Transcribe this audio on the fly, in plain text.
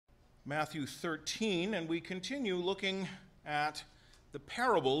Matthew 13, and we continue looking at the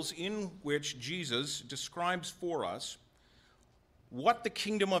parables in which Jesus describes for us what the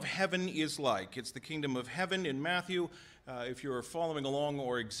kingdom of heaven is like. It's the kingdom of heaven in Matthew. If you're following along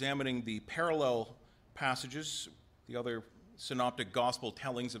or examining the parallel passages, the other synoptic gospel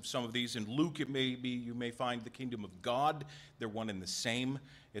tellings of some of these, in Luke it may be, you may find the kingdom of God. They're one and the same.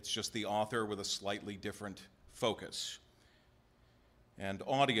 It's just the author with a slightly different focus and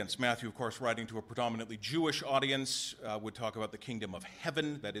audience. Matthew, of course, writing to a predominantly Jewish audience, would talk about the kingdom of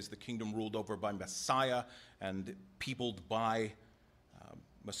heaven, that is the kingdom ruled over by Messiah and peopled by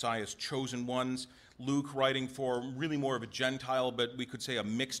Messiah's chosen ones. Luke, writing for really more of a Gentile, but we could say a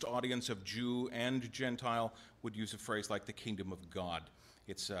mixed audience of Jew and Gentile, would use a phrase like the kingdom of God.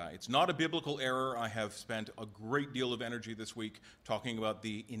 It's not a biblical error. I have spent a great deal of energy this week talking about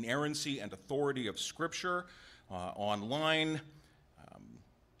the inerrancy and authority of Scripture online.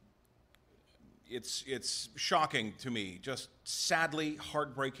 It's shocking to me, just sadly,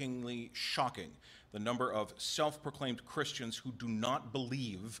 heartbreakingly shocking, the number of self-proclaimed Christians who do not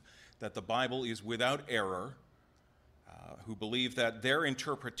believe that the Bible is without error, who believe that their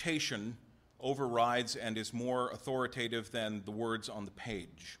interpretation overrides and is more authoritative than the words on the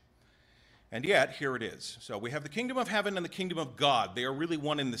page. And yet, here it is. So we have the kingdom of heaven and the kingdom of God. They are really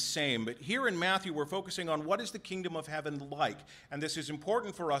one and the same. But here in Matthew, we're focusing on what is the kingdom of heaven like. And this is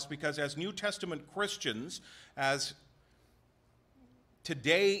important for us because as New Testament Christians, as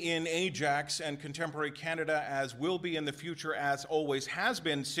today in Ajax and contemporary Canada, as will be in the future, as always has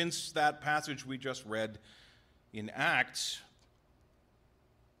been since that passage we just read in Acts,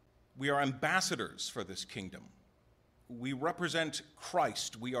 we are ambassadors for this kingdom. We represent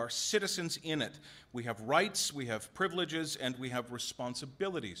Christ. We are citizens in it. We have rights, we have privileges, and we have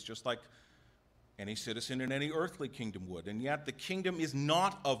responsibilities, just like any citizen in any earthly kingdom would. And yet the kingdom is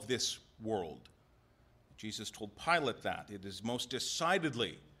not of this world. Jesus told Pilate that. It is most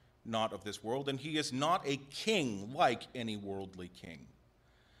decidedly not of this world, and he is not a king like any worldly king.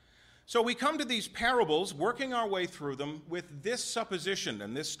 So we come to these parables, working our way through them with this supposition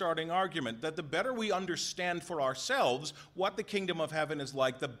and this starting argument, that the better we understand for ourselves what the kingdom of heaven is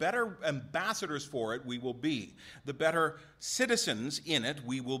like, the better ambassadors for it we will be, the better citizens in it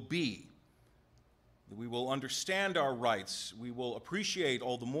we will be. We will understand our rights, we will appreciate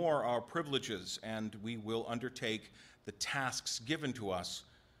all the more our privileges, and we will undertake the tasks given to us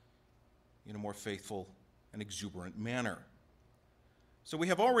in a more faithful and exuberant manner. So we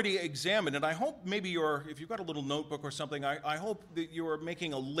have already examined, and I hope maybe if you've got a little notebook or something, I hope that you are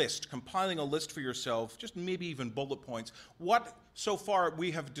making a list, compiling a list for yourself, just maybe even bullet points, what so far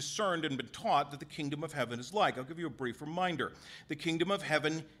we have discerned and been taught that the kingdom of heaven is like. I'll give you a brief reminder. The kingdom of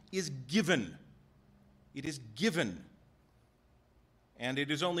heaven is given. It is given. And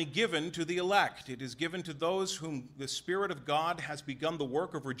it is only given to the elect. It is given to those whom the Spirit of God has begun the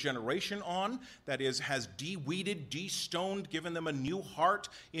work of regeneration on, that is, has de-weeded, de-stoned, given them a new heart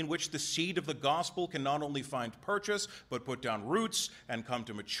in which the seed of the gospel can not only find purchase, but put down roots and come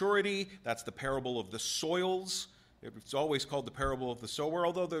to maturity. That's the parable of the soils. It's always called the parable of the sower,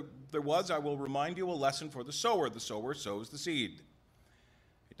 although there was, I will remind you, a lesson for the sower. The sower sows the seed.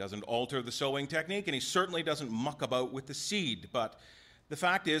 It doesn't alter the sowing technique, and he certainly doesn't muck about with the seed, but the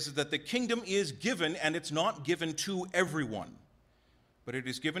fact is that the kingdom is given, and it's not given to everyone, but it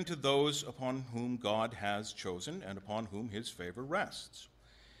is given to those upon whom God has chosen and upon whom his favor rests.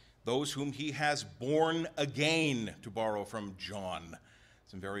 Those whom he has born again, to borrow from John.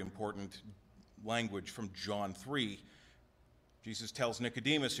 Some very important language from John 3. Jesus tells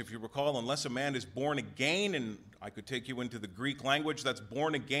Nicodemus, if you recall, unless a man is born again, and I could take you into the Greek language, that's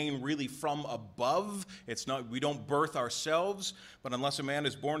born again really from above. It's not, we don't birth ourselves, but unless a man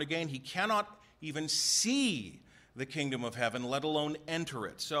is born again, he cannot even see the kingdom of heaven, let alone enter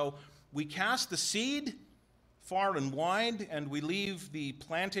it. So we cast the seed far and wide, and we leave the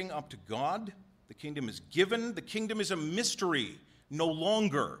planting up to God. The kingdom is given. The kingdom is a mystery, no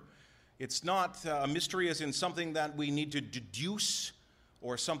longer. It's not a mystery as in something that we need to deduce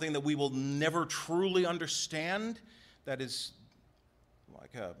or something that we will never truly understand. That is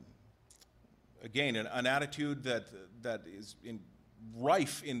like again, an attitude that is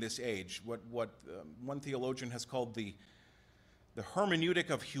rife in this age. What one theologian has called the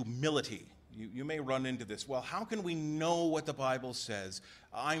hermeneutic of humility. You may run into this. Well, how can we know what the Bible says?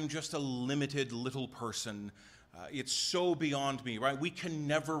 I'm just a limited little person. It's so beyond me, right? We can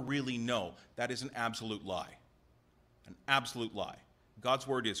never really know. That is an absolute lie. An absolute lie. God's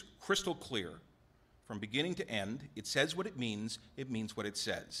word is crystal clear from beginning to end. It says what it means what it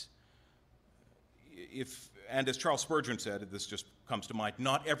says. If And as Charles Spurgeon said, this just comes to mind,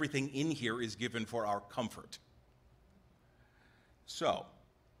 not everything in here is given for our comfort. So,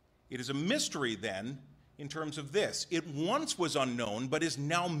 it is a mystery then in terms of this. It once was unknown, but is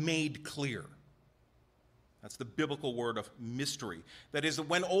now made clear. That's the biblical word of mystery. That is,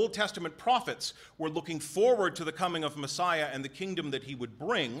 when Old Testament prophets were looking forward to the coming of Messiah and the kingdom that he would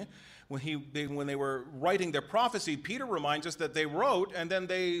bring, when they were writing their prophecy, Peter reminds us that they wrote and then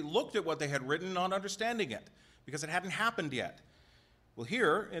they looked at what they had written, not understanding it, because it hadn't happened yet. Well,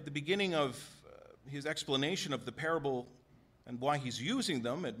 here, at the beginning of his explanation of the parable and why he's using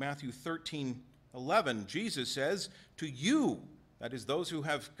them, at Matthew 13:11, Jesus says, "To you," that is, those who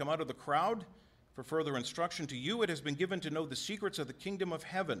have come out of the crowd for further instruction, "to you it has been given to know the secrets of the kingdom of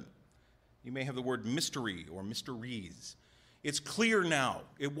heaven." You may have the word mystery or mysteries. It's clear now.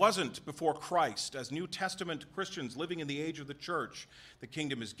 It wasn't before Christ. As New Testament Christians living in the age of the church, the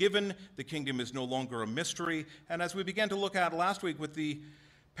kingdom is given, the kingdom is no longer a mystery. And as we began to look at last week with the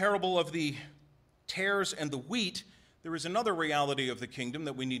parable of the tares and the wheat, there is another reality of the kingdom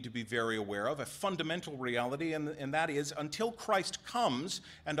that we need to be very aware of, a fundamental reality, and that is, until Christ comes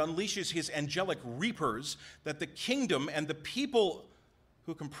and unleashes his angelic reapers, that the kingdom and the people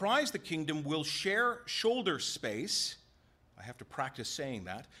who comprise the kingdom will share shoulder space. I have to practice saying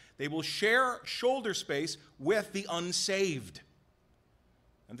that. They will share shoulder space with the unsaved.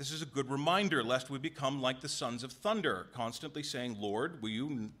 And this is a good reminder, lest we become like the sons of thunder, constantly saying, "Lord, do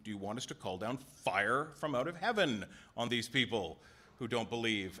you want us to call down fire from out of heaven on these people who don't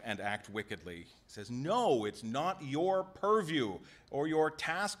believe and act wickedly?" He says, no, it's not your purview or your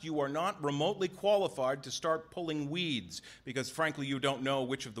task. You are not remotely qualified to start pulling weeds, because frankly, you don't know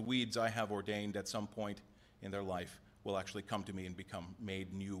which of the weeds I have ordained at some point in their life will actually come to me and become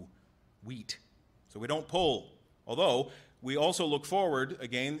made new wheat. So we don't pull. Although, we also look forward,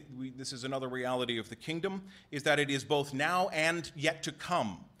 again, this is another reality of the kingdom, is that it is both now and yet to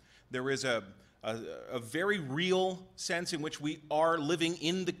come. There is a very real sense in which we are living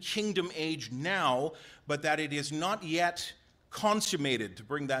in the kingdom age now, but that it is not yet consummated, to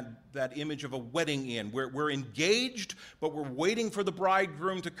bring that image of a wedding in. We're engaged, but we're waiting for the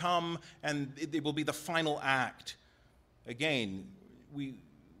bridegroom to come, and it will be the final act. Again, we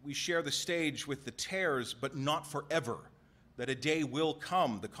share the stage with the tares, but not forever. That a day will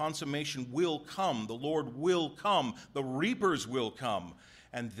come, the consummation will come, the Lord will come, the reapers will come,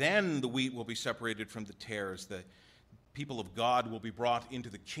 and then the wheat will be separated from the tares. The people of God will be brought into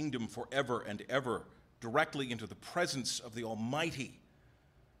the kingdom forever and ever, directly into the presence of the Almighty.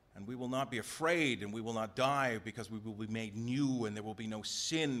 And we will not be afraid, and we will not die, because we will be made new, and there will be no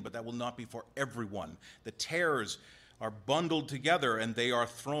sin, but that will not be for everyone. The tares are bundled together, and they are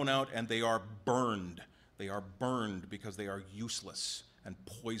thrown out, and they are burned. They are burned because they are useless and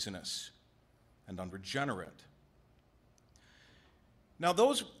poisonous and unregenerate. Now,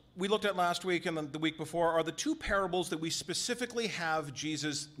 those we looked at last week and the week before are the two parables that we specifically have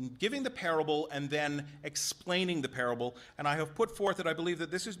Jesus giving the parable and then explaining the parable. And I have put forth that I believe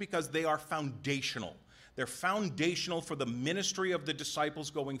that this is because they are foundational. They're foundational for the ministry of the disciples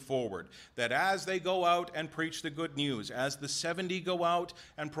going forward. That as they go out and preach the good news, as the 70 go out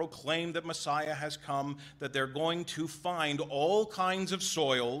and proclaim that Messiah has come, that they're going to find all kinds of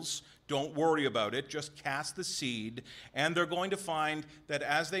soils. Don't worry about it, just cast the seed. And they're going to find that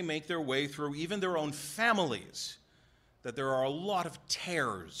as they make their way through even their own families, that there are a lot of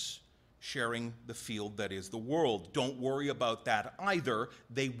tares sharing the field that is the world. Don't worry about that either.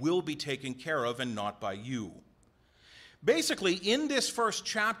 They will be taken care of, and not by you. Basically, in this first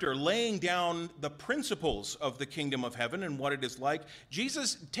chapter, laying down the principles of the kingdom of heaven and what it is like,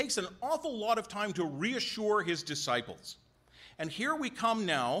 Jesus takes an awful lot of time to reassure his disciples. And here we come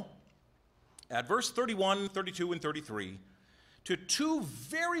now, at verse 31, 32, and 33, to two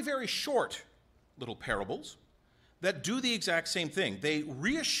very, very short little parables that do the exact same thing. They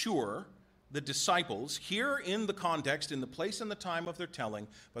reassure the disciples here in the context, in the place and the time of their telling,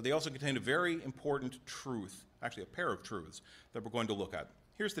 but they also contain a very important truth, actually a pair of truths that we're going to look at.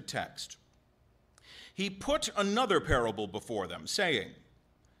 Here's the text. He put another parable before them, saying,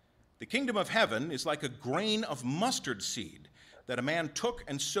 "The kingdom of heaven is like a grain of mustard seed that a man took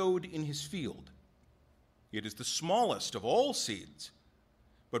and sowed in his field. It is the smallest of all seeds,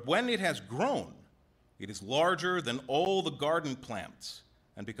 but when it has grown, it is larger than all the garden plants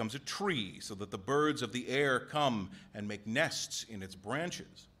and becomes a tree, so that the birds of the air come and make nests in its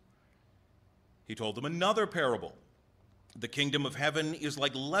branches." He told them another parable. "The kingdom of heaven is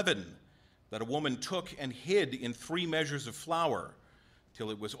like leaven that a woman took and hid in 3 measures of flour till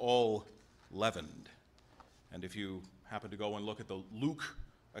it was all leavened." And if you happen to go and look at the Luke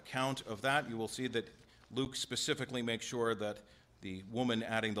account of that, you will see that Luke specifically makes sure that the woman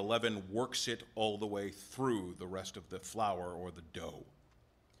adding the leaven works it all the way through the rest of the flour or the dough.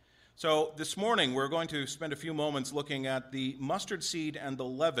 So this morning we're going to spend a few moments looking at the mustard seed and the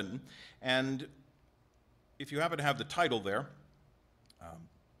leaven. And if you happen to have the title there,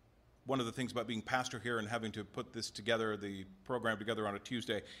 one of the things about being pastor here and having to put this together, the program together on a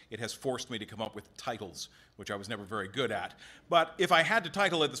Tuesday, it has forced me to come up with titles, which I was never very good at. But if I had to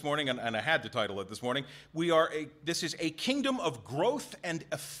title it this morning, and I had to title it this morning, this is a kingdom of growth and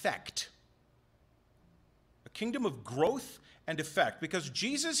effect. A kingdom of growth and effect, because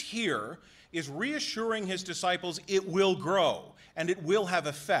Jesus here is reassuring his disciples it will grow and it will have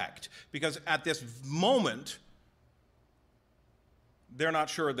effect, because at this moment, they're not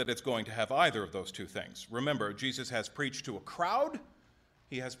sure that it's going to have either of those two things. Remember, Jesus has preached to a crowd.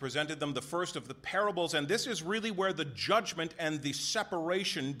 He has presented them the first of the parables, and this is really where the judgment and the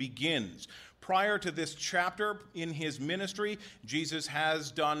separation begins. Prior to this chapter in his ministry, Jesus has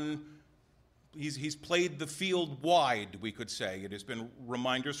done, he's played the field wide, we could say. It has been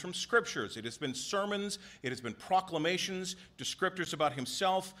reminders from scriptures. It has been sermons. It has been proclamations, descriptors about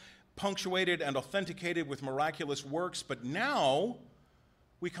himself, punctuated and authenticated with miraculous works. But now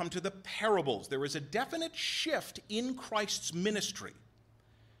we come to the parables. There is a definite shift in Christ's ministry.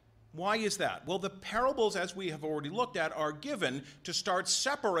 Why is that? Well, the parables, as we have already looked at, are given to start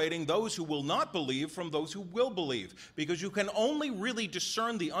separating those who will not believe from those who will believe, because you can only really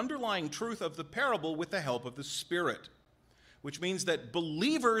discern the underlying truth of the parable with the help of the Spirit, which means that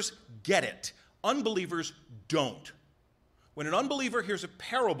believers get it, unbelievers don't. When an unbeliever hears a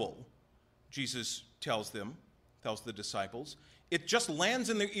parable, Jesus tells the disciples, it just lands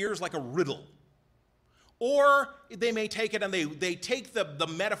in their ears like a riddle. Or they may take it and they take the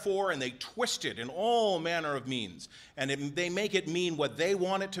metaphor and they twist it in all manner of means. And they make it mean what they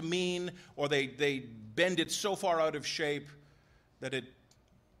want it to mean, or they bend it so far out of shape that it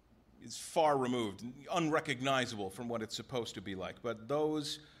is far removed, unrecognizable from what it's supposed to be like. But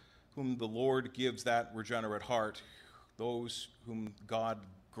those whom the Lord gives that regenerate heart, those whom God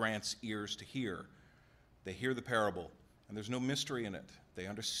grants ears to hear, they hear the parable. And there's no mystery in it. They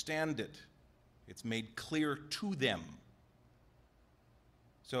understand it. It's made clear to them.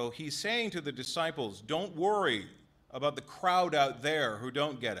 So he's saying to the disciples, don't worry about the crowd out there who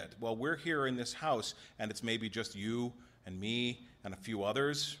don't get it. Well, we're here in this house, and it's maybe just you and me and a few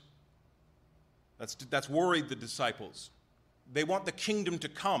others. That's worried the disciples. They want the kingdom to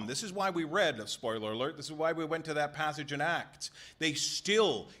come. This is why we read, a spoiler alert, this is why we went to that passage in Acts. They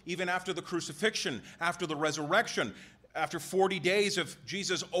still, even after the crucifixion, after the resurrection, after 40 days of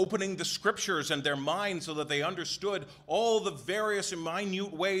Jesus opening the scriptures and their minds so that they understood all the various and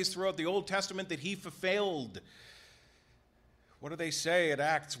minute ways throughout the Old Testament that he fulfilled. What do they say at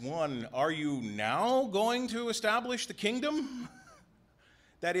Acts 1? Are you now going to establish the kingdom?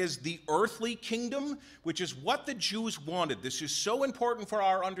 That is the earthly kingdom, which is what the Jews wanted. This is so important for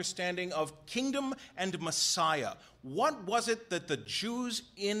our understanding of kingdom and Messiah. What was it that the Jews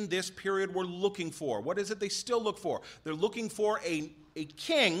in this period were looking for? What is it they still look for? They're looking for a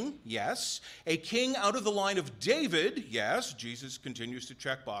king, yes, a king out of the line of David, yes. Jesus continues to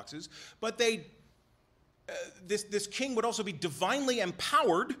check boxes. But this king would also be divinely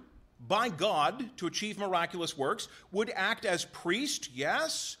empowered by God to achieve miraculous works, would act as priest,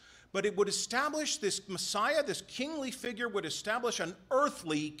 yes, but it would establish this Messiah, this kingly figure would establish an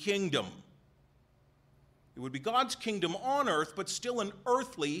earthly kingdom. It would be God's kingdom on earth, but still an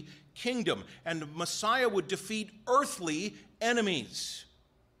earthly kingdom. And Messiah would defeat earthly enemies,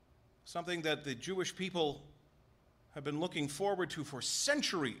 something that the Jewish people have been looking forward to for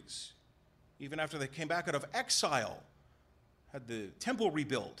centuries, even after they came back out of exile. Had the temple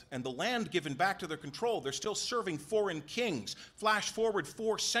rebuilt and the land given back to their control. They're still serving foreign kings. Flash forward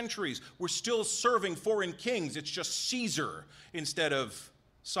 4 centuries, we're still serving foreign kings. It's just Caesar instead of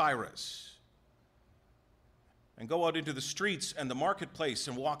Cyrus. And go out into the streets and the marketplace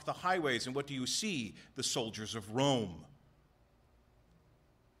and walk the highways, and what do you see? The soldiers of Rome.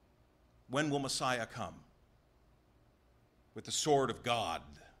 When will Messiah come? With the sword of God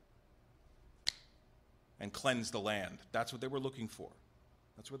and cleanse the land. That's what they were looking for.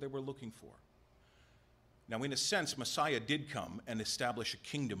 That's what they were looking for. Now, in a sense, Messiah did come and establish a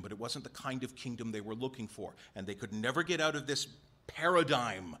kingdom, but it wasn't the kind of kingdom they were looking for. And they could never get out of this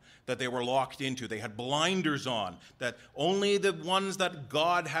paradigm that they were locked into. They had blinders on, that only the ones that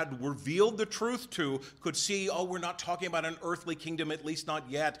God had revealed the truth to could see, oh, we're not talking about an earthly kingdom, at least not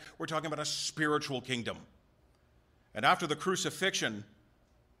yet. We're talking about a spiritual kingdom. And after the crucifixion,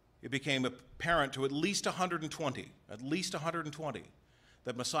 it became apparent to at least 120,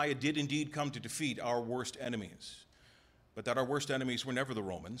 that Messiah did indeed come to defeat our worst enemies, but that our worst enemies were never the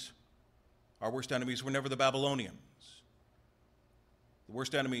Romans. Our worst enemies were never the Babylonians. The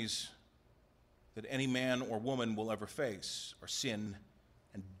worst enemies that any man or woman will ever face are sin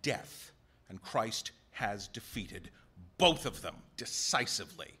and death, and Christ has defeated both of them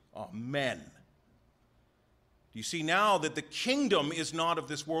decisively. Amen. You see now that the kingdom is not of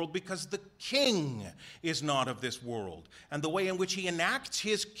this world because the king is not of this world. And the way in which he enacts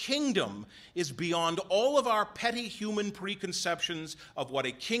his kingdom is beyond all of our petty human preconceptions of what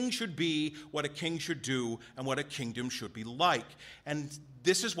a king should be, what a king should do, and what a kingdom should be like. And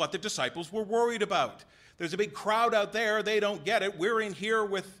this is what the disciples were worried about. There's a big crowd out there. They don't get it. We're in here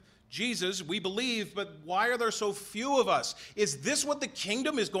with Jesus, we believe, but why are there so few of us? Is this what the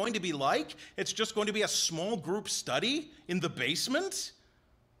kingdom is going to be like? It's just going to be a small group study in the basement?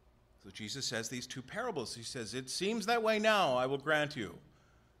 So Jesus says these two parables. He says, it seems that way now, I will grant you.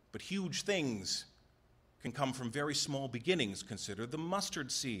 But huge things can come from very small beginnings. Consider the mustard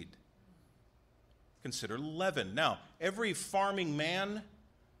seed. Consider leaven. Now, every farming man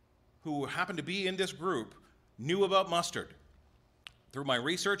who happened to be in this group knew about mustard. Through my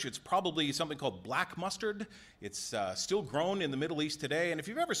research, it's probably something called black mustard. It's still grown in the Middle East today. And if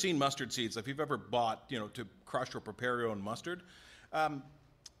you've ever seen mustard seeds, if you've ever bought, to crush or prepare your own mustard,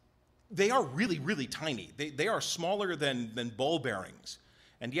 they are really, really tiny. They are smaller than ball bearings.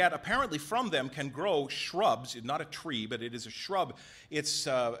 And yet, apparently from them can grow shrubs. It's not a tree, but it is a shrub.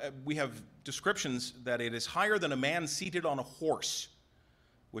 We have descriptions that it is higher than a man seated on a horse,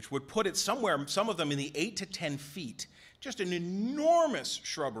 which would put it somewhere, some of them in the 8 to 10 feet. Just an enormous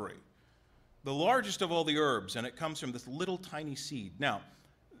shrubbery, the largest of all the herbs, and it comes from this little tiny seed. Now,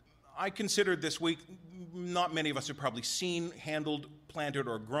 I considered this week, not many of us have probably seen, handled, planted,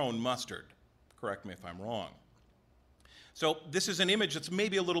 or grown mustard. Correct me if I'm wrong. So this is an image that's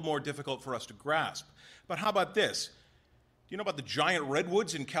maybe a little more difficult for us to grasp. But how about this? Do you know about the giant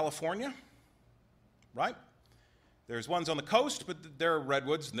redwoods in California? Right? There's ones on the coast, but they're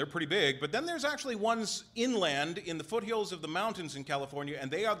redwoods, and they're pretty big. But then there's actually ones inland in the foothills of the mountains in California,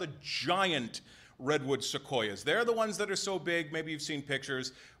 and they are the giant redwood sequoias. They're the ones that are so big, maybe you've seen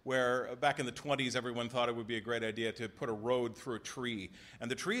pictures where back in the 20s, everyone thought it would be a great idea to put a road through a tree.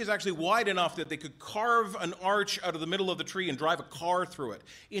 And the tree is actually wide enough that they could carve an arch out of the middle of the tree and drive a car through it.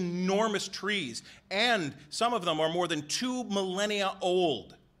 Enormous trees. And some of them are more than 2 millennia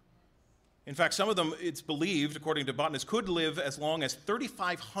old. In fact, some of them, it's believed, according to botanists, could live as long as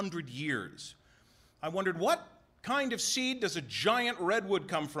 3,500 years. I wondered, what kind of seed does a giant redwood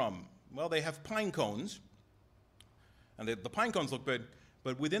come from? Well, they have pine cones, and the pine cones look good,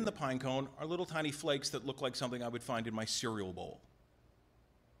 but within the pine cone are little tiny flakes that look like something I would find in my cereal bowl.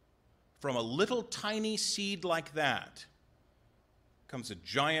 From a little tiny seed like that comes a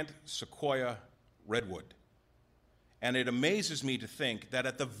giant sequoia redwood. And it amazes me to think that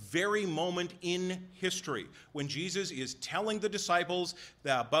at the very moment in history, when Jesus is telling the disciples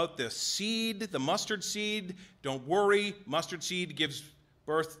about the seed, the mustard seed, don't worry, mustard seed gives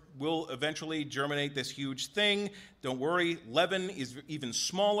birth, will eventually germinate this huge thing. Don't worry, leaven is even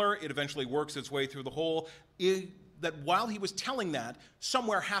smaller. It eventually works its way through the hole. That while he was telling that,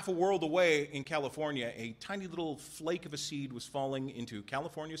 somewhere half a world away in California, a tiny little flake of a seed was falling into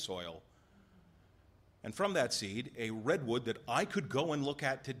California soil. And from that seed, a redwood that I could go and look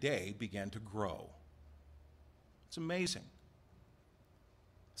at today began to grow. It's amazing.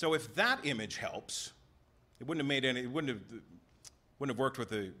 So if that image helps, it wouldn't have worked with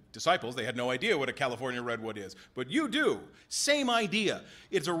the disciples. They had no idea what a California redwood is. But you do. Same idea.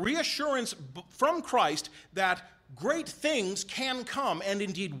 It's a reassurance from Christ that great things can come, and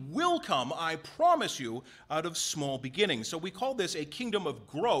indeed will come, I promise you, out of small beginnings. So we call this a kingdom of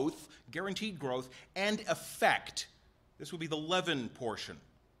growth, guaranteed growth, and effect. This would be the leaven portion.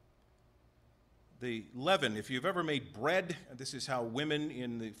 The leaven, if you've ever made bread, this is how women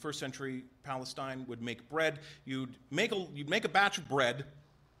in the first century Palestine would make bread. You'd make a batch of bread,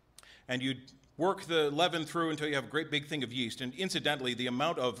 and you'd work the leaven through until you have a great big thing of yeast. And incidentally, the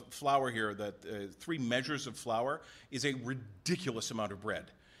amount of flour here, 3 measures of flour, is a ridiculous amount of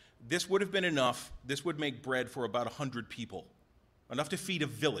bread. This would have been enough. This would make bread for about 100 people, enough to feed a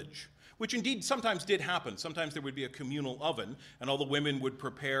village, which indeed sometimes did happen. Sometimes there would be a communal oven, and all the women would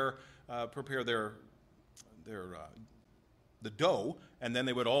prepare the dough, and then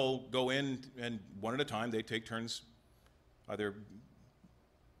they would all go in, and one at a time they'd take turns either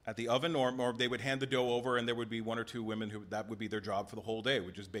at the oven, or they would hand the dough over, and there would be 1 or 2 women who that would be their job for the whole day,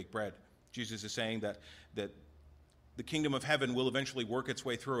 would just bake bread. Jesus is saying that the kingdom of heaven will eventually work its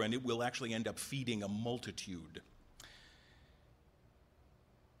way through, and it will actually end up feeding a multitude.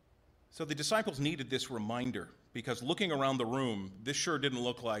 So the disciples needed this reminder, because looking around the room, this sure didn't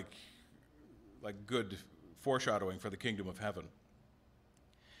look like good foreshadowing for the kingdom of heaven.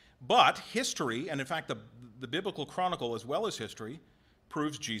 But history, and in fact the biblical chronicle as well as history,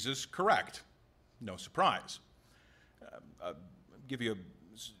 proves Jesus correct. No surprise. I'll give you a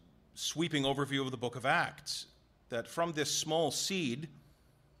sweeping overview of the book of Acts, that from this small seed,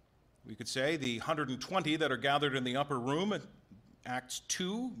 we could say the 120 that are gathered in the upper room at Acts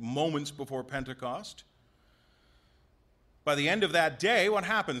 2, moments before Pentecost. By the end of that day, what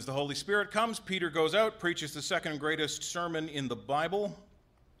happens? The Holy Spirit comes, Peter goes out, preaches the second greatest sermon in the Bible.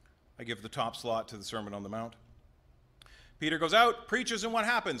 I give the top slot to the Sermon on the Mount. Peter goes out, preaches, and what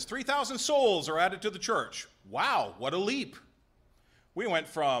happens? 3,000 souls are added to the church. Wow, what a leap. We went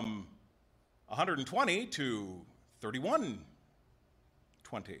from 120 to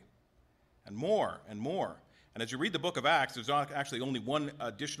 3120, and more and more. And as you read the book of Acts, there's actually only one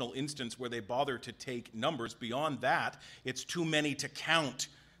additional instance where they bother to take numbers. Beyond that, it's too many to count.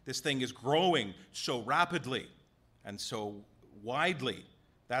 This thing is growing so rapidly and so widely.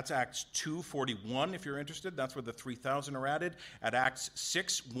 That's Acts 2:41, if you're interested. That's where the 3,000 are added. At Acts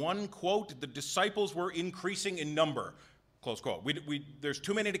 6, one quote, the disciples were increasing in number. Close quote. There's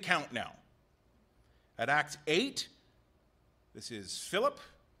too many to count now. At Acts 8, this is Philip.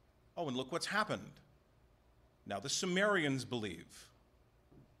 Oh, and look what's happened. Now the Samaritans believe.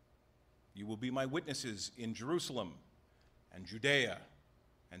 You will be my witnesses in Jerusalem and Judea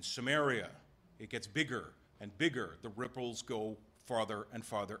and Samaria. It gets bigger and bigger. The ripples go farther and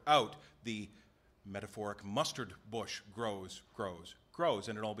farther out. The metaphoric mustard bush grows, grows, grows,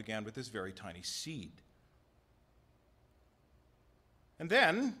 and it all began with this very tiny seed. And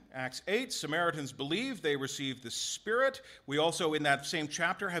then, Acts 8, Samaritans believe, they receive the Spirit. We also, in that same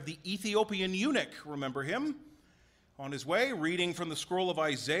chapter, have the Ethiopian eunuch, remember him? On his way, reading from the scroll of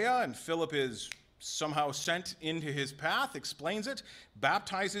Isaiah, and Philip is somehow sent into his path, explains it,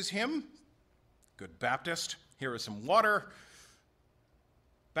 baptizes him. Good Baptist. Here is some water.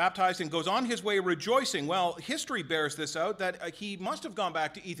 Baptized and goes on his way rejoicing. Well, history bears this out, that he must have gone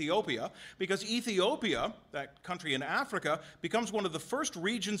back to Ethiopia, because Ethiopia, that country in Africa, becomes one of the first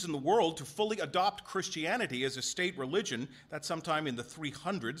regions in the world to fully adopt Christianity as a state religion. That's sometime in the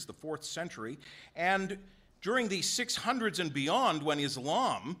 300s, the 4th century. And during the 600s and beyond, when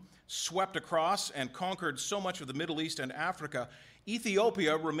Islam swept across and conquered so much of the Middle East and Africa,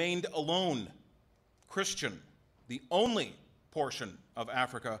 Ethiopia remained alone, Christian, the only portion of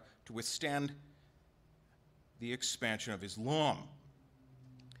Africa to withstand the expansion of Islam.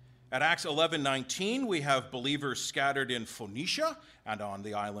 At Acts 11:19, we have believers scattered in Phoenicia and on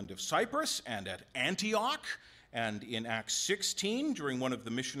the island of Cyprus and at Antioch. And in Acts 16, during one of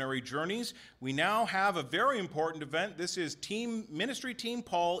the missionary journeys, we now have a very important event. This is ministry team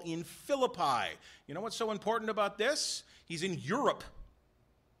Paul in Philippi. You know what's so important about this? He's in Europe.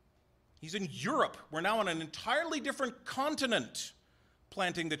 He's in Europe. We're now on an entirely different continent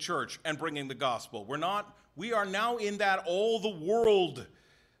planting the church and bringing the gospel. We are now in that all the world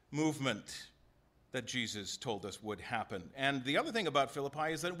movement that Jesus told us would happen. And the other thing about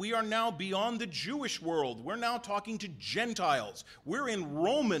Philippi is that we are now beyond the Jewish world. We're now talking to Gentiles. We're in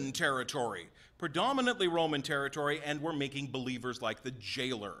Roman territory, predominantly Roman territory, and we're making believers like the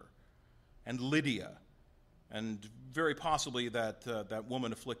jailer and Lydia, and very possibly that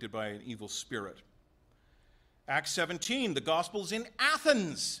woman afflicted by an evil spirit. Acts 17, the gospel's in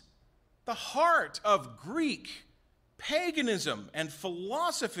Athens, the heart of Greek paganism and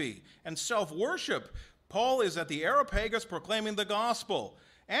philosophy and self-worship. Paul is at the Areopagus proclaiming the gospel.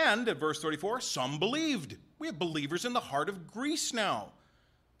 And at verse 34, some believed. We have believers in the heart of Greece now.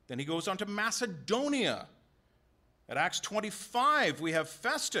 Then he goes on to Macedonia. At Acts 25, we have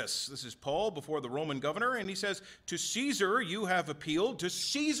Festus. This is Paul before the Roman governor, and he says, to Caesar you have appealed, to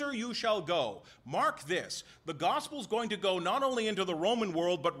Caesar you shall go. Mark this, the gospel's going to go not only into the Roman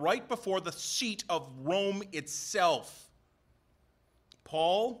world, but right before the seat of Rome itself.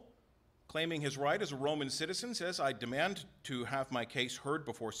 Paul, claiming his right as a Roman citizen, says, I demand to have my case heard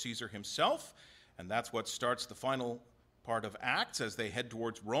before Caesar himself, and that's what starts the final part of Acts as they head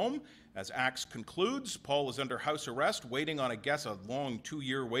towards Rome. As Acts concludes, Paul is under house arrest, waiting on, I guess, a long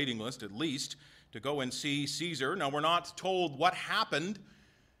 2-year waiting list at least, to go and see Caesar. Now, we're not told what happened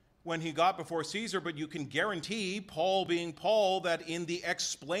when he got before Caesar, but you can guarantee, Paul being Paul, that in the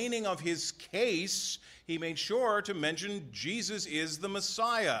explaining of his case, he made sure to mention Jesus is the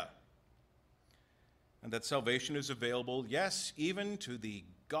Messiah, and that salvation is available, yes, even to the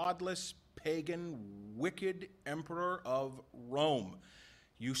godless, pagan, wicked emperor of Rome.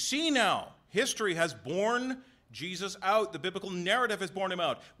 You see now, history has borne Jesus out. The biblical narrative has borne him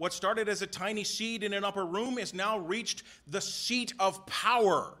out. What started as a tiny seed in an upper room has now reached the seat of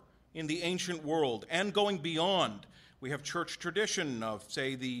power in the ancient world and going beyond. We have church tradition of,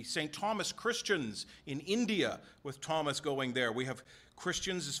 say, the St. Thomas Christians in India, with Thomas going there. We have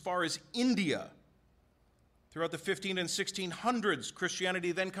Christians as far as India. Throughout the 15 and 1600s,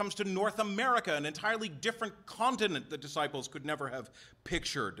 Christianity then comes to North America, an entirely different continent the disciples could never have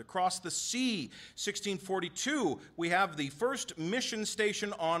pictured. Across the sea, 1642, we have the first mission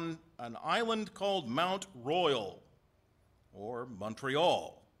station on an island called Mount Royal, or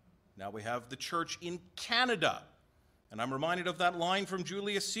Montreal. Now we have the church in Canada. And I'm reminded of that line from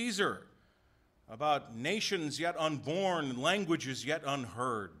Julius Caesar about nations yet unborn, languages yet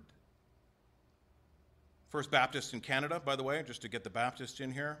unheard. First Baptist in Canada, by the way, just to get the Baptist in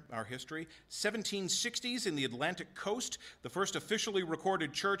here, our history. 1760s in the Atlantic coast. The first officially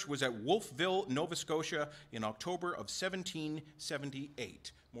recorded church was at Wolfville, Nova Scotia in October of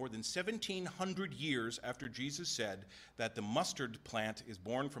 1778. More than 1,700 years after Jesus said that the mustard plant is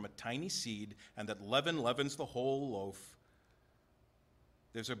born from a tiny seed and that leaven leavens the whole loaf.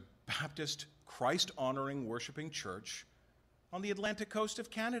 There's a Baptist, Christ-honoring, worshiping church on the Atlantic coast of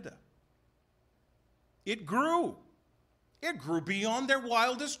Canada. It grew. It grew beyond their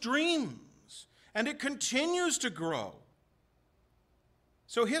wildest dreams, and it continues to grow.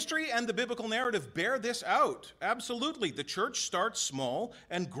 So history and the biblical narrative bear this out. Absolutely. The church starts small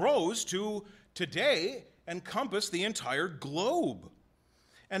and grows to today encompass the entire globe.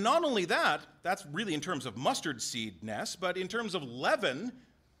 And not only that, that's really in terms of mustard seedness, but in terms of leaven,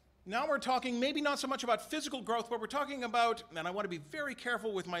 now we're talking maybe not so much about physical growth, but we're talking about, and I want to be very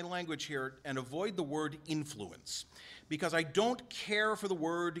careful with my language here and avoid the word influence, because I don't care for the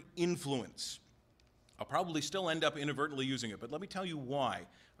word influence. I'll probably still end up inadvertently using it, but let me tell you why.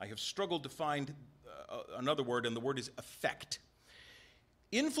 I have struggled to find another word, and the word is effect.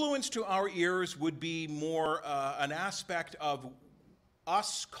 Influence to our ears would be more an aspect of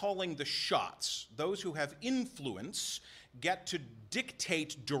us calling the shots. Those who have influence get to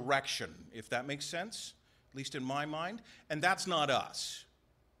dictate direction, if that makes sense, at least in my mind, and that's not us.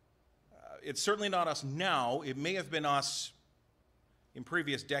 It's certainly not us now. It may have been us in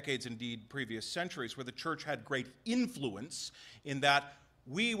previous decades, indeed previous centuries, where the church had great influence in that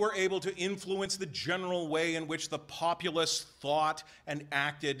we were able to influence the general way in which the populace thought and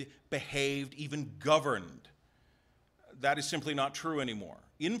acted, behaved, even governed. That is simply not true anymore.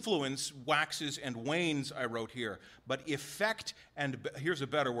 Influence waxes and wanes, I wrote here, but effect and, here's a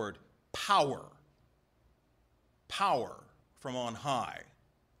better word, power from on high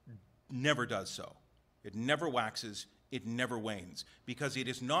never does so. It never waxes, it never wanes, because it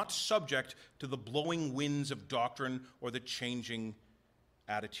is not subject to the blowing winds of doctrine or the changing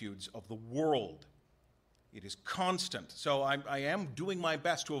attitudes of the world. It is constant. So I am doing my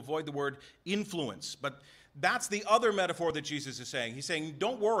best to avoid the word influence, but that's the other metaphor that Jesus is saying. He's saying,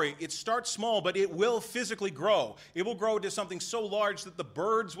 don't worry, it starts small, but it will physically grow. It will grow to something so large that the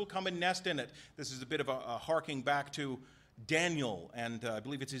birds will come and nest in it. This is a bit of a harking back to Daniel, and I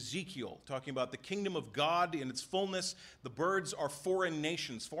believe it's Ezekiel, talking about the kingdom of God in its fullness. The birds are foreign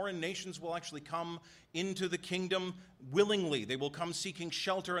nations. Foreign nations will actually come into the kingdom willingly. They will come seeking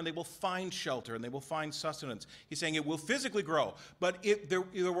shelter, and they will find shelter, and they will find sustenance. He's saying it will physically grow, but there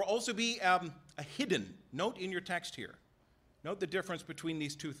will also be a hidden, note in your text here. Note the difference between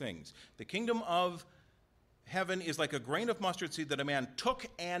these two things. The kingdom of heaven is like a grain of mustard seed that a man took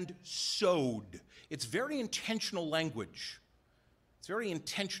and sowed. It's very intentional language. It's very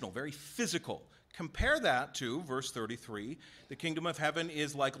intentional, very physical. Compare that to verse 33. The kingdom of heaven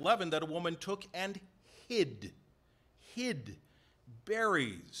is like leaven that a woman took and hid. Hid.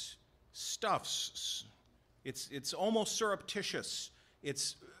 Berries. Stuffs. It's almost surreptitious.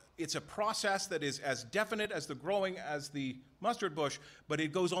 It's a process that is as definite as the growing as the mustard bush, but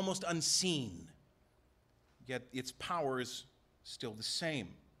it goes almost unseen. Yet its power is still the same.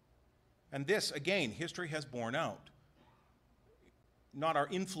 And this, again, history has borne out. Not our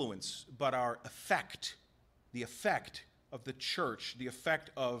influence, but our effect. The effect of the church, the effect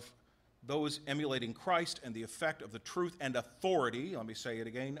of those emulating Christ, and the effect of the truth and authority, let me say it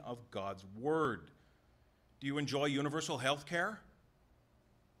again, of God's word. Do you enjoy universal health care?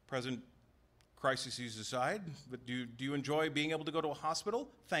 Present crises aside, but do you enjoy being able to go to a hospital?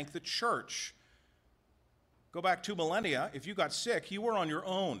 Thank the church. Go back 2 millennia, if you got sick, you were on your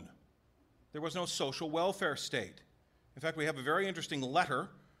own. There was no social welfare state. In fact, we have a very interesting letter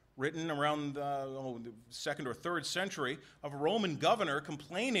written around the 2nd or 3rd century of a Roman governor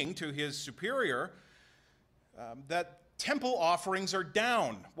complaining to his superior that temple offerings are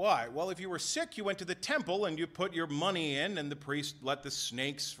down. Why? Well, if you were sick, you went to the temple and you put your money in, and the priest let the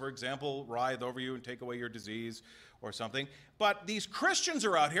snakes, for example, writhe over you and take away your disease or something. But these Christians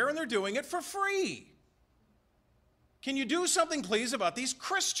are out here and they're doing it for free. Can you do something, please, about these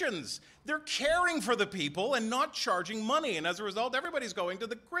Christians? They're caring for the people and not charging money. And as a result, everybody's going to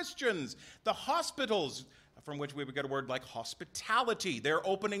the Christians. The hospitals, from which we would get a word like hospitality. They're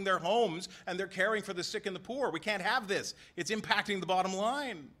opening their homes and they're caring for the sick and the poor. We can't have this. It's impacting the bottom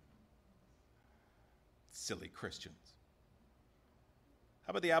line. Silly Christians.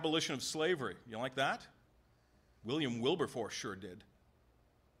 How about the abolition of slavery? You like that? William Wilberforce sure did.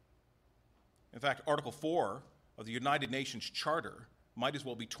 In fact, Article 4 of the United Nations Charter might as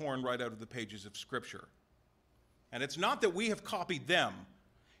well be torn right out of the pages of Scripture. And it's not that we have copied them.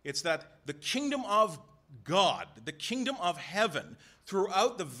 It's that the kingdom of God, the kingdom of heaven,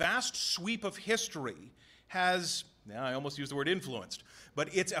 throughout the vast sweep of history has, now I almost used the word influenced,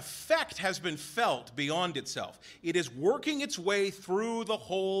 but its effect has been felt beyond itself. It is working its way through the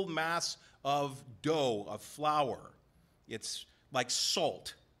whole mass of dough, of flour. It's like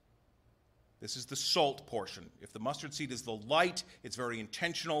salt. This is the salt portion. If the mustard seed is the light, it's very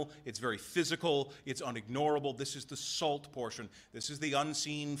intentional, it's very physical, it's unignorable. This is the salt portion. This is the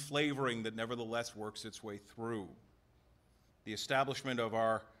unseen flavoring that nevertheless works its way through. The establishment of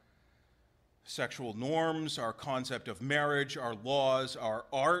our sexual norms, our concept of marriage, our laws, our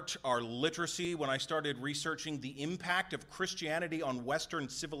art, our literacy. When I started researching the impact of Christianity on Western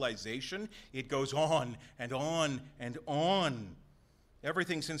civilization, it goes on and on and on.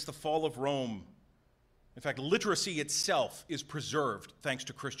 Everything since the fall of Rome. In fact, literacy itself is preserved thanks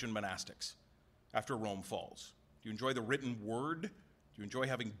to Christian monastics after Rome falls. Do you enjoy the written word? Do you enjoy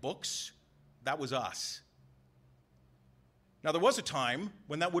having books? That was us. Now, there was a time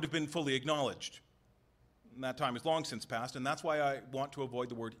when that would have been fully acknowledged. And that time is long since passed, and that's why I want to avoid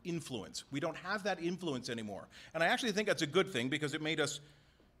the word influence. We don't have that influence anymore. And I actually think that's a good thing because it made us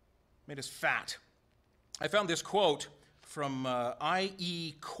fat. I found this quote from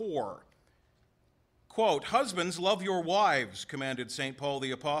I.E. Core. Quote, "Husbands, love your wives," commanded St. Paul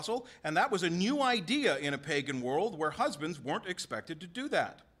the Apostle, and that was a new idea in a pagan world where husbands weren't expected to do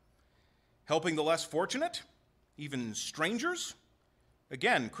that. Helping the less fortunate, even strangers?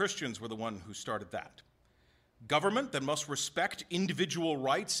 Again, Christians were the one who started that. Government that must respect individual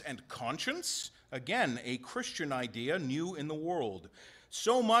rights and conscience? Again, a Christian idea new in the world.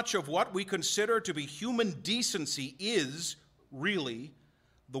 So much of what we consider to be human decency is, really,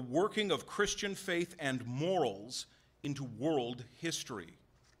 the working of Christian faith and morals into world history.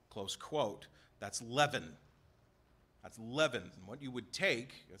 Close quote. That's leaven. That's leaven. And what you would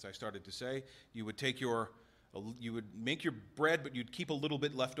take, as I started to say, you would make your bread, but you'd keep a little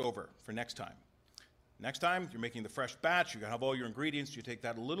bit left over for next time. Next time, you're making the fresh batch, you have all your ingredients, you take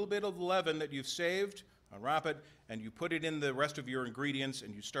that little bit of leaven that you've saved, unwrap it, and you put it in the rest of your ingredients,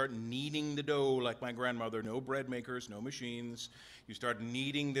 and you start kneading the dough like my grandmother. No bread makers, no machines. You start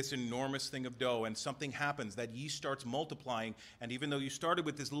kneading this enormous thing of dough, and something happens. That yeast starts multiplying, and even though you started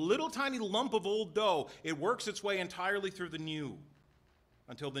with this little tiny lump of old dough, it works its way entirely through the new,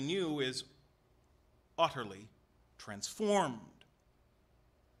 until the new is utterly transformed.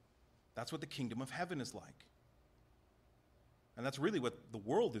 That's what the kingdom of heaven is like. And that's really what the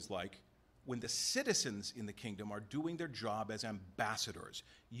world is like when the citizens in the kingdom are doing their job as ambassadors.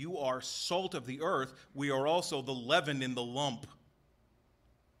 You are salt of the earth. We are also the leaven in the lump.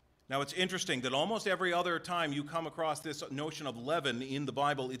 Now, it's interesting that almost every other time you come across this notion of leaven in the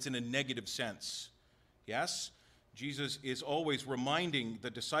Bible, it's in a negative sense. Yes, Jesus is always reminding the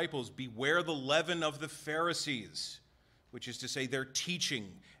disciples, beware the leaven of the Pharisees, which is to say their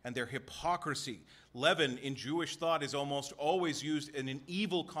teaching and their hypocrisy. Leaven in Jewish thought is almost always used in an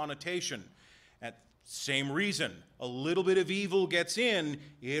evil connotation. And same reason, a little bit of evil gets in,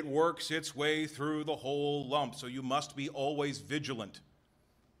 it works its way through the whole lump. So you must be always vigilant.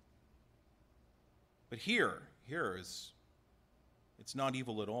 But here it's not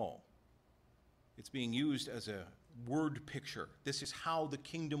evil at all. It's being used as a word picture. This is how the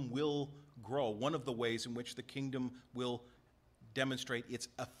kingdom will grow. One of the ways in which the kingdom will demonstrate its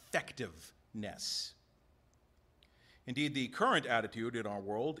effectiveness. Indeed, the current attitude in our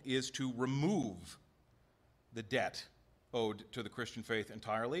world is to remove the debt owed to the Christian faith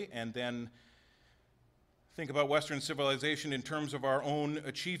entirely, and then think about Western civilization in terms of our own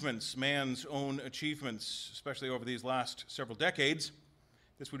achievements, man's own achievements, especially over these last several decades.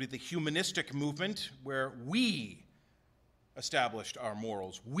 This would be the humanistic movement, where we established our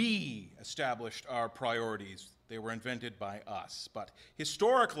morals, we established our priorities. They were invented by us. But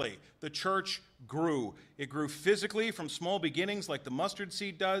historically, the church grew. It grew physically from small beginnings like the mustard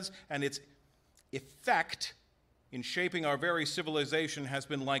seed does, and its effect in shaping our very civilization has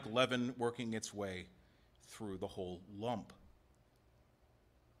been like leaven working its way through the whole lump.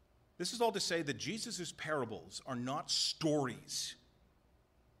 This is all to say that Jesus' parables are not stories.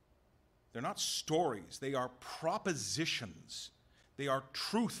 They're not stories. They are propositions. They are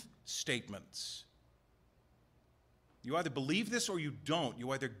truth statements. You either believe this or you don't. You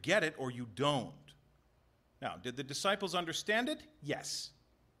either get it or you don't. Now, did the disciples understand it? Yes.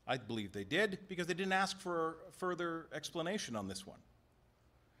 I believe they did, because they didn't ask for further explanation on this one.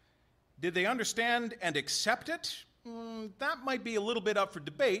 Did they understand and accept it? That might be a little bit up for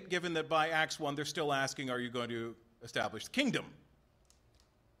debate, given that by Acts 1 they're still asking, are you going to establish the kingdom?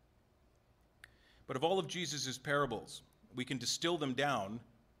 But of all of Jesus' parables, we can distill them down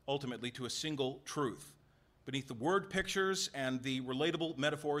ultimately to a single truth. Beneath the word pictures and the relatable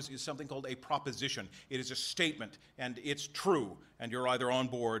metaphors is something called a proposition. It is a statement, and it's true, and you're either on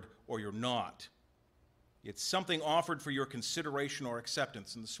board or you're not. It's something offered for your consideration or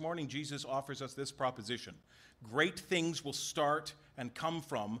acceptance. And this morning, Jesus offers us this proposition. Great things will start and come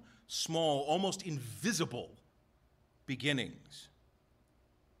from small, almost invisible beginnings.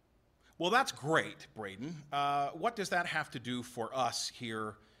 Well, that's great, Braden. What does that have to do for us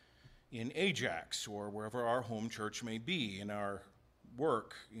here in Ajax, or wherever our home church may be, in our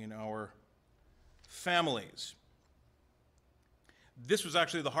work, in our families? This was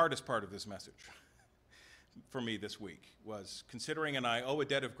actually the hardest part of this message for me this week, was considering, and I owe a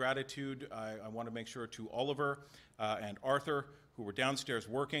debt of gratitude. I want to make sure to Oliver and Arthur, who were downstairs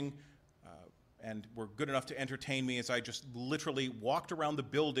working, and were good enough to entertain me as I just literally walked around the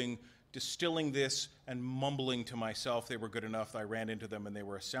building distilling this and mumbling to myself. They were good enough. I ran into them, and they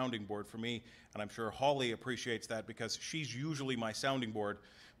were a sounding board for me, and I'm sure Holly appreciates that, because she's usually my sounding board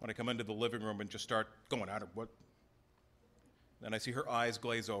when I come into the living room and just start going at her. What? Then I see her eyes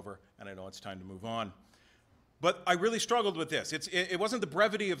glaze over, and I know it's time to move on. But I really struggled with this. It wasn't the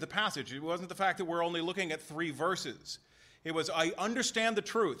brevity of the passage. It wasn't the fact that we're only looking at 3 verses. It was, I understand the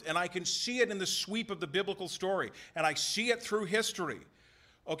truth, and I can see it in the sweep of the biblical story, and I see it through history.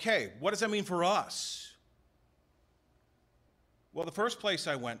 Okay, what does that mean for us? Well, the first place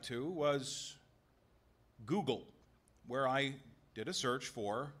I went to was Google, where I did a search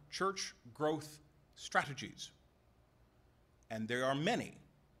for church growth strategies. And there are many,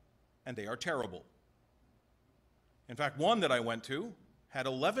 and they are terrible. In fact, one that I went to had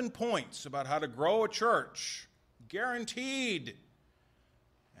 11 points about how to grow a church, guaranteed.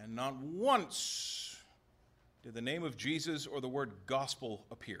 And not once did the name of Jesus or the word gospel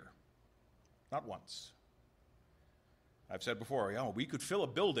appear. Not once. I've said before, we could fill a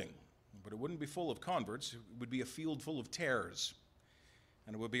building, but it wouldn't be full of converts. It would be a field full of tares.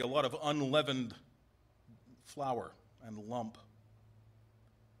 And it would be a lot of unleavened flour and lump.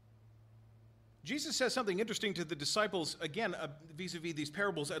 Jesus says something interesting to the disciples, again, vis-a-vis these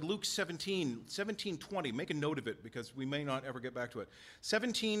parables at Luke 17:20. Make a note of it, because we may not ever get back to it.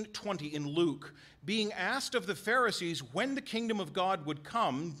 17:20 in Luke. Being asked of the Pharisees when the kingdom of God would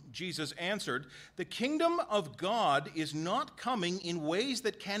come, Jesus answered, "The kingdom of God is not coming in ways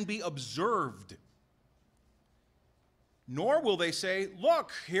that can be observed. Nor will they say,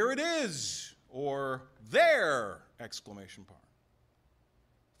 'Look, here it is,' or 'There!' exclamation mark.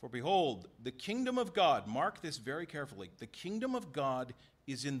 For behold, the kingdom of God," mark this very carefully, "the kingdom of God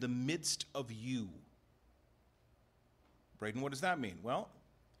is in the midst of you." Braden, what does that mean? Well,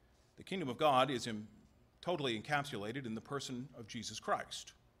 the kingdom of God is totally encapsulated in the person of Jesus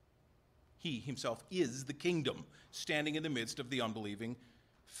Christ. He himself is the kingdom, standing in the midst of the unbelieving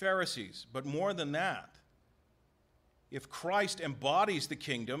Pharisees. But more than that, if Christ embodies the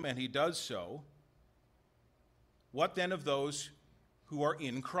kingdom, and he does so, what then of those who are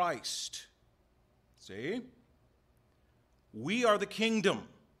in Christ? See? We are the kingdom.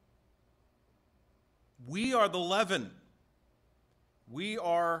 We are the leaven. We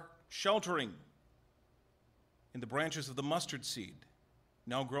are sheltering in the branches of the mustard seed,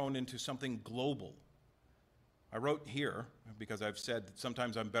 now grown into something global. I wrote here, because I've said that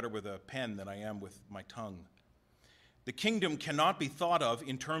sometimes I'm better with a pen than I am with my tongue. The kingdom cannot be thought of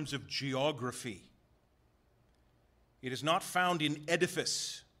in terms of geography. It is not found in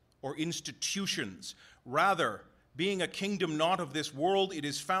edifice or institutions. Rather, being a kingdom not of this world, it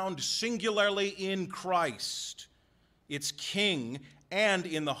is found singularly in Christ, its King, and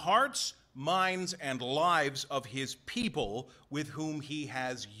in the hearts, minds, and lives of his people with whom he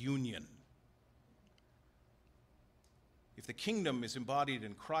has union. If the kingdom is embodied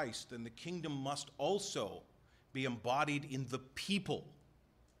in Christ, then the kingdom must also be embodied in the people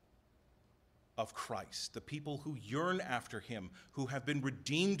of Christ, the people who yearn after him, who have been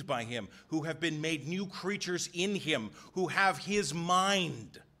redeemed by him, who have been made new creatures in him, who have his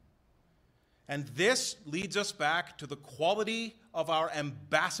mind. And this leads us back to the quality of our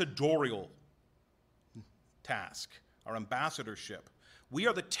ambassadorial task, our ambassadorship. We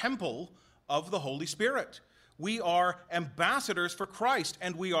are the temple of the Holy Spirit. We are ambassadors for Christ,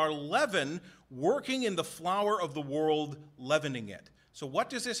 and we are leaven working in the flour of the world, leavening it. So what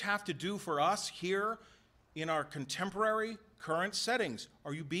does this have to do for us here in our contemporary current settings?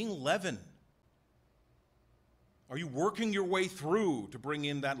 Are you being leaven? Are you working your way through to bring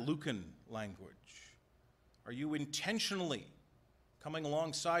in that Lucan language? Are you intentionally coming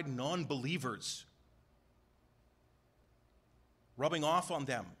alongside non-believers, rubbing off on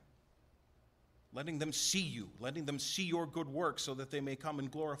them, letting them see you, letting them see your good works so that they may come and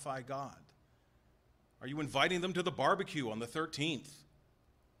glorify God? Are you inviting them to the barbecue on the 13th?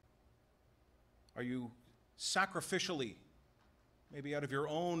 Are you sacrificially, maybe out of your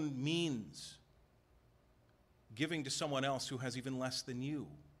own means, giving to someone else who has even less than you,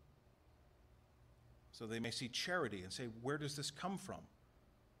 so they may see charity and say, where does this come from?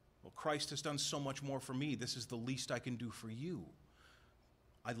 Well, Christ has done so much more for me. This is the least I can do for you.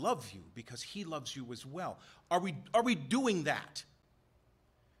 I love you because he loves you as well. Are we doing that?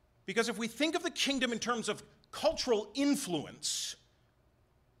 Because if we think of the kingdom in terms of cultural influence,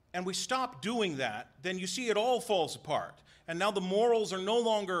 and we stop doing that, then you see it all falls apart. And now the morals are no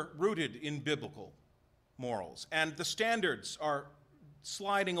longer rooted in biblical morals, and the standards are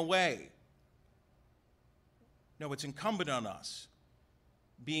sliding away. No, it's incumbent on us,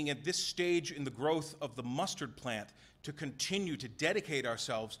 being at this stage in the growth of the mustard plant, to continue to dedicate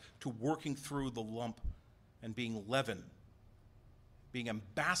ourselves to working through the lump and being leaven, being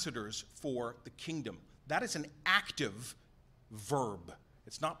ambassadors for the kingdom. That is an active verb.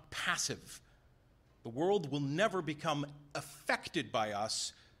 It's not passive. The world will never become affected by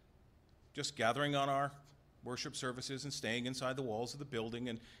us just gathering on our worship services and staying inside the walls of the building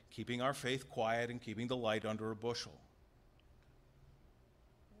and keeping our faith quiet and keeping the light under a bushel.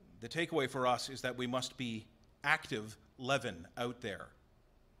 The takeaway for us is that we must be active leaven out there,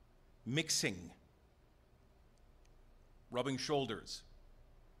 mixing, rubbing shoulders,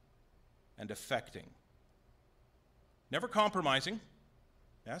 and affecting. Never compromising,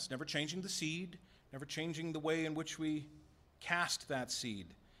 yes, never changing the seed, never changing the way in which we cast that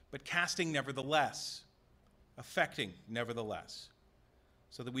seed, but casting nevertheless, affecting nevertheless,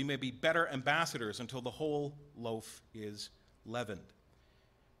 so that we may be better ambassadors until the whole loaf is leavened.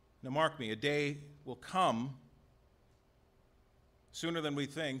 Now mark me, a day will come sooner than we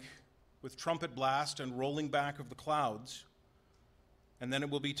think, with trumpet blast and rolling back of the clouds, and then it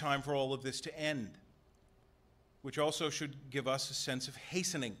will be time for all of this to end, which also should give us a sense of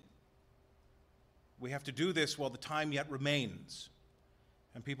hastening. We have to do this while the time yet remains,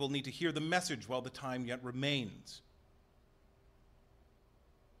 and people need to hear the message while the time yet remains.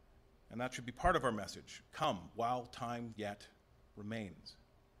 And that should be part of our message. Come while time yet remains.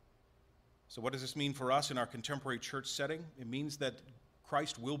 So what does this mean for us in our contemporary church setting? It means that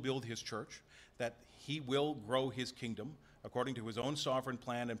Christ will build his church, that he will grow his kingdom according to his own sovereign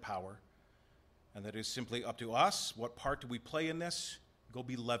plan and power, and that it is simply up to us. What part do we play in this? Go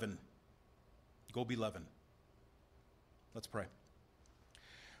be leaven. Go be leaven. Let's pray.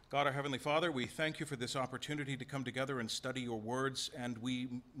 God, our Heavenly Father, we thank you for this opportunity to come together and study your words, and we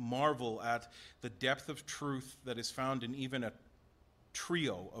marvel at the depth of truth that is found in even a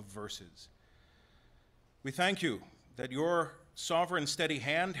trio of verses. We thank you that your sovereign steady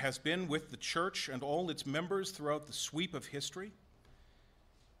hand has been with the church and all its members throughout the sweep of history.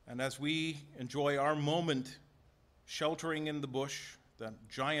 And as we enjoy our moment sheltering in the bush, that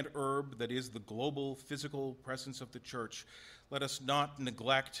giant herb that is the global physical presence of the church, let us not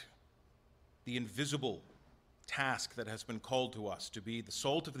neglect the invisible task that has been called to us, to be the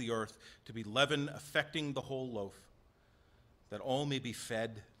salt of the earth, to be leaven affecting the whole loaf, that all may be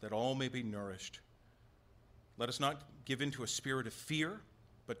fed, that all may be nourished. Let us not give in to a spirit of fear,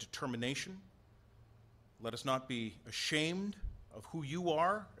 but determination. Let us not be ashamed of who you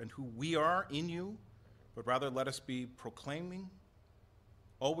are and who we are in you, but rather let us be proclaiming,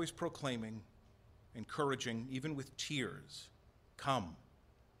 always proclaiming, encouraging, even with tears, come,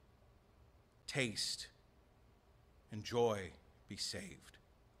 taste, enjoy, be saved.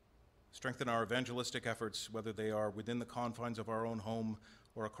 Strengthen our evangelistic efforts, whether they are within the confines of our own home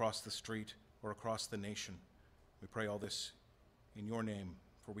or across the street or across the nation. We pray all this in your name,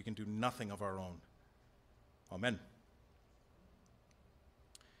 for we can do nothing of our own. Amen.